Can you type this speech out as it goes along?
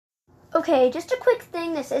Okay, just a quick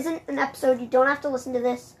thing. This isn't an episode. You don't have to listen to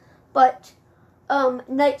this. But,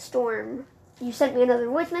 Nightstorm, you sent me another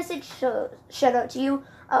voice message, so shout out to you.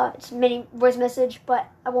 It's a mini voice message, but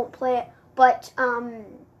I won't play it. But,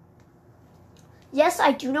 yes,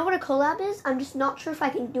 I do know what a collab is. I'm just not sure if I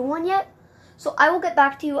can do one yet. So I will get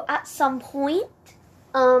back to you at some point.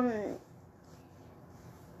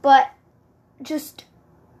 But just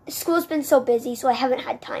school's been so busy, so I haven't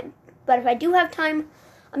had time. But if I do have time,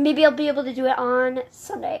 maybe I'll be able to do it on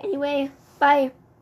Sunday. Anyway, bye.